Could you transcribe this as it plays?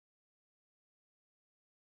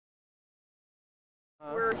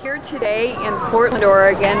We're here today in Portland,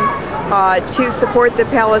 Oregon to support the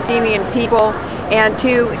Palestinian people and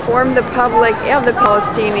to inform the public and the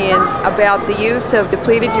Palestinians about the use of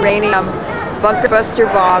depleted uranium bunker buster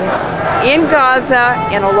bombs in Gaza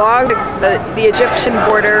and along the Egyptian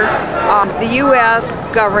border. The U.S.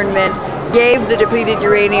 government gave the depleted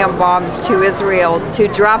uranium bombs to Israel to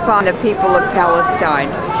drop on the people of Palestine.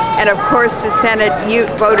 And of course the Senate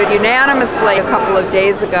voted unanimously a couple of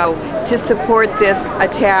days ago to support this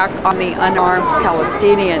attack on the unarmed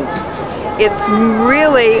Palestinians. It's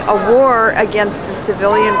really a war against the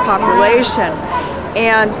civilian population,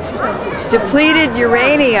 and depleted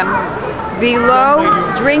uranium below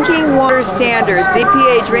drinking water standards,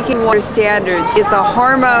 EPA drinking water standards, is a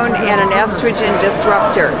hormone and an estrogen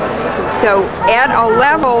disruptor. So at a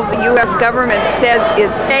level the U.S. government says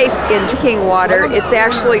is safe in drinking water, it's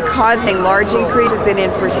actually causing large increases in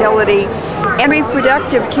infertility and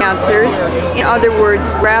reproductive cancers, in other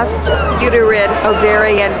words, breast, uterine,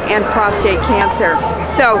 ovarian, and prostate cancer.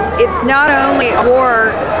 So it's not only a war,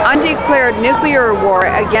 undeclared nuclear war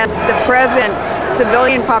against the present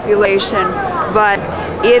civilian population, but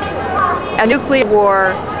it's a nuclear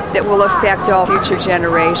war that will affect all future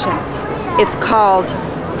generations. It's called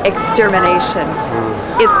extermination.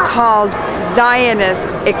 It's called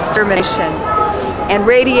Zionist extermination. And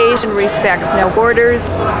radiation respects no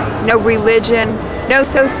borders, no religion, no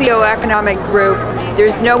socioeconomic group.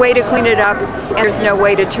 There's no way to clean it up, and there's no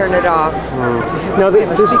way to turn it off. Now,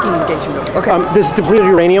 this depleted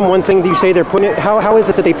uranium, one thing that you say they're putting it, how is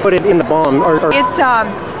it that they put it in the bomb?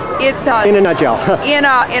 It's in a nutshell. in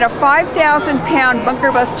a 5,000-pound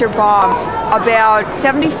bunker buster bomb, about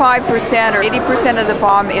 75% or 80% of the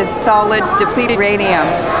bomb is solid depleted uranium.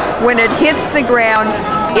 When it hits the ground,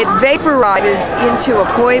 it vaporizes into a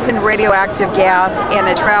poison radioactive gas, and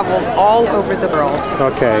it travels all over the world.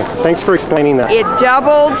 Okay, thanks for explaining that. It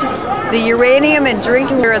doubled. The uranium in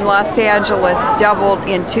drinking water in Los Angeles doubled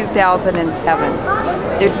in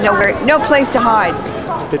 2007. There's no place to hide.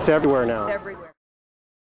 It's everywhere now. It's everywhere.